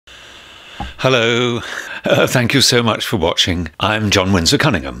Hello, thank you so much for watching. I'm John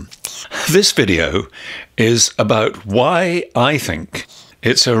Windsor-Cunningham. This video is about why I think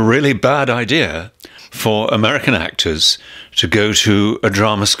it's a really bad idea for American actors to go to a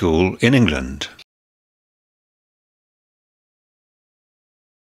drama school in England.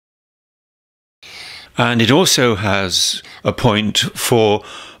 And it also has a point for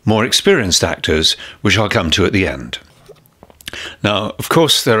more experienced actors, which I'll come to at the end. Now, of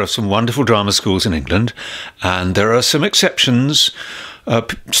course, there are some wonderful drama schools in England, and there are some exceptions,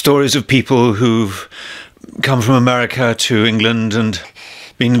 stories of people who've come from America to England and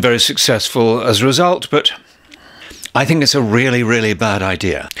been very successful as a result, but I think it's a really, really bad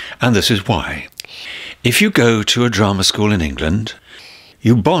idea, and this is why. If you go to a drama school in England,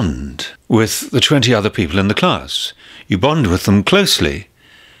 you bond with the 20 other people in the class. You bond with them closely.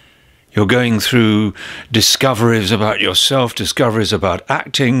 You're going through discoveries about yourself, discoveries about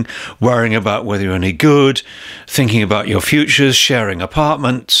acting, worrying about whether you're any good, thinking about your futures, sharing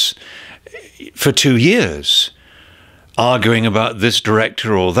apartments for 2 years, arguing about this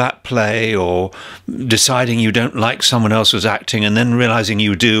director or that play, or deciding you don't like someone else's acting and then realizing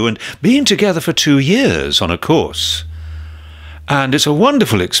you do, and being together for 2 years on a course. And it's a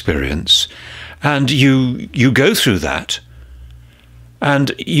wonderful experience, and you go through that.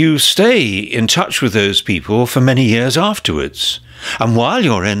 And you stay in touch with those people for many years afterwards. And while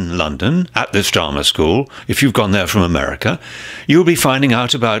you're in London at this drama school, if you've gone there from America, you'll be finding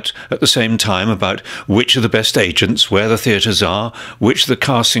out about, at the same time, about which are the best agents, where the theatres are, which are the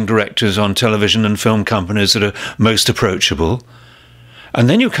casting directors on television and film companies that are most approachable. And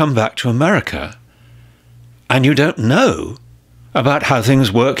then you come back to America and you don't know about how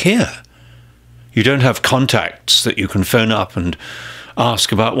things work here. You don't have contacts that you can phone up and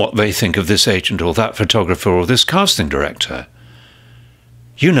ask about what they think of this agent or that photographer or this casting director.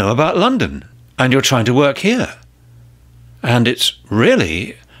 You know about London, and you're trying to work here. And it's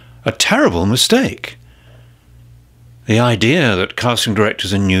really a terrible mistake. The idea that casting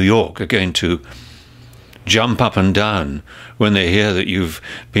directors in New York are going to jump up and down when they hear that you've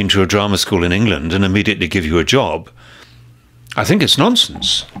been to a drama school in England and immediately give you a job, I think it's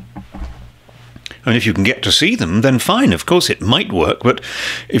nonsense. And if you can get to see them, then fine, of course it might work, but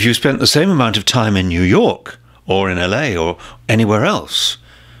if you spent the same amount of time in New York, or in LA, or anywhere else,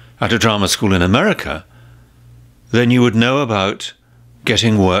 at a drama school in America, then you would know about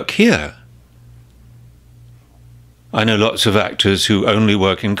getting work here. I know lots of actors who only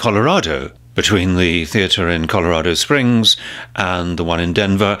work in Colorado, between the theatre in Colorado Springs and the one in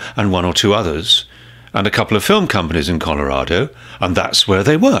Denver and one or two others, and a couple of film companies in Colorado, and that's where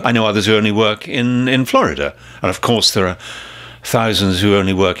they work. I know others who only work in Florida, and of course there are thousands who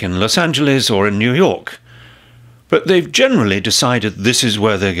only work in Los Angeles or in New York. But they've generally decided this is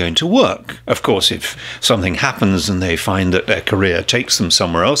where they're going to work. Of course, if something happens and they find that their career takes them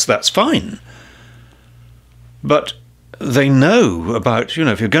somewhere else, that's fine. But they know about,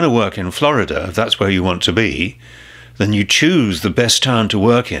 if you're going to work in Florida, if that's where you want to be, then you choose the best town to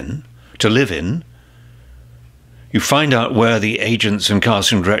work in, to live in. You find out where the agents and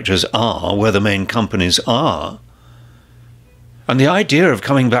casting directors are, where the main companies are. And the idea of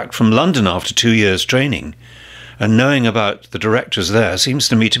coming back from London after 2 years training and knowing about the directors there seems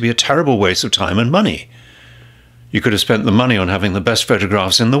to me to be a terrible waste of time and money. You could have spent the money on having the best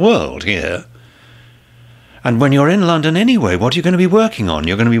photographs in the world here. And when you're in London anyway, what are you going to be working on?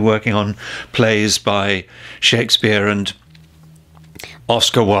 You're going to be working on plays by Shakespeare and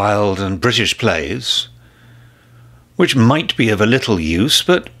Oscar Wilde and British plays, which might be of a little use,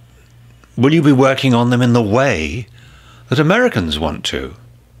 but will you be working on them in the way that Americans want to,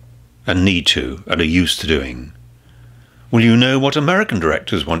 and need to, and are used to doing? Will you know what American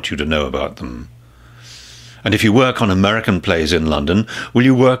directors want you to know about them? And if you work on American plays in London, will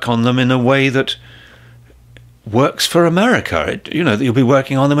you work on them in a way that works for America? You'll be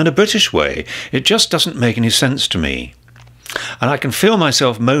working on them in a British way. It just doesn't make any sense to me. And I can feel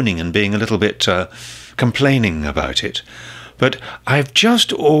myself moaning and being a little bit complaining about it, but I've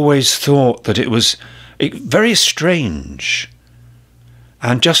just always thought that it was very strange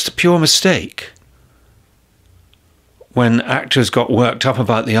and just a pure mistake when actors got worked up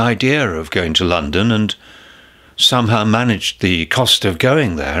about the idea of going to London and somehow managed the cost of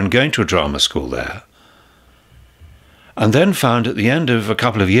going there and going to a drama school there, and then found at the end of a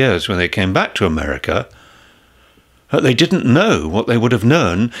couple of years when they came back to America that they didn't know what they would have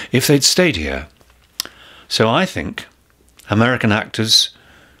known if they'd stayed here. So I think American actors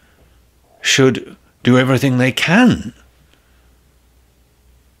should do everything they can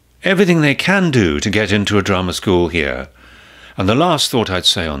do to get into a drama school here. And the last thought I'd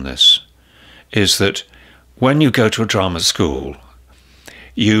say on this is that when you go to a drama school,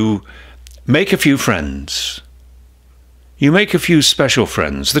 you make a few friends. You make a few special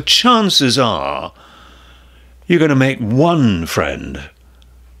friends. The chances are you're going to make one friend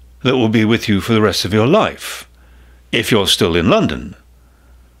that will be with you for the rest of your life, if you're still in London.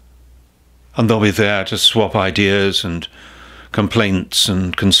 And they'll be there to swap ideas and complaints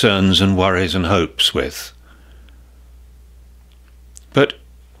and concerns and worries and hopes with. But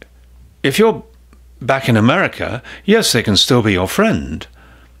if you're back in America, yes, they can still be your friend.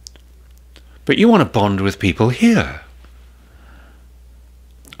 But you want to bond with people here.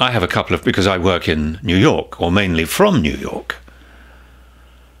 I have a couple of, because I work in New York, or mainly from New York,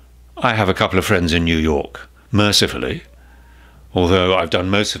 I have a couple of friends in New York, mercifully, although I've done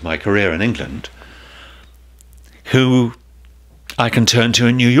most of my career in England, who I can turn to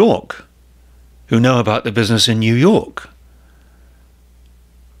in New York, who know about the business in New York.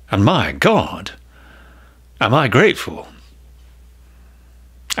 And my God, am I grateful.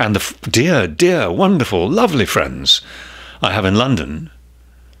 And the dear, dear, wonderful, lovely friends I have in London,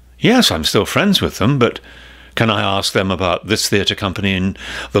 yes, I'm still friends with them, but can I ask them about this theatre company in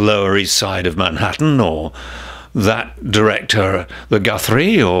the Lower East Side of Manhattan, or that director, the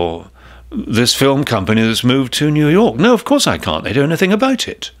Guthrie, or this film company that's moved to New York? No, of course I can't. They don't know anything about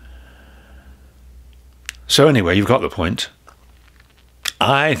it. So anyway, you've got the point.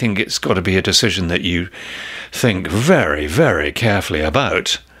 I think it's got to be a decision that you think very, very carefully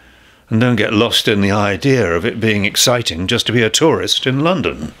about, and don't get lost in the idea of it being exciting just to be a tourist in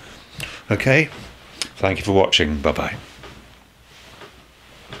London. Okay? Thank you for watching. Bye-bye.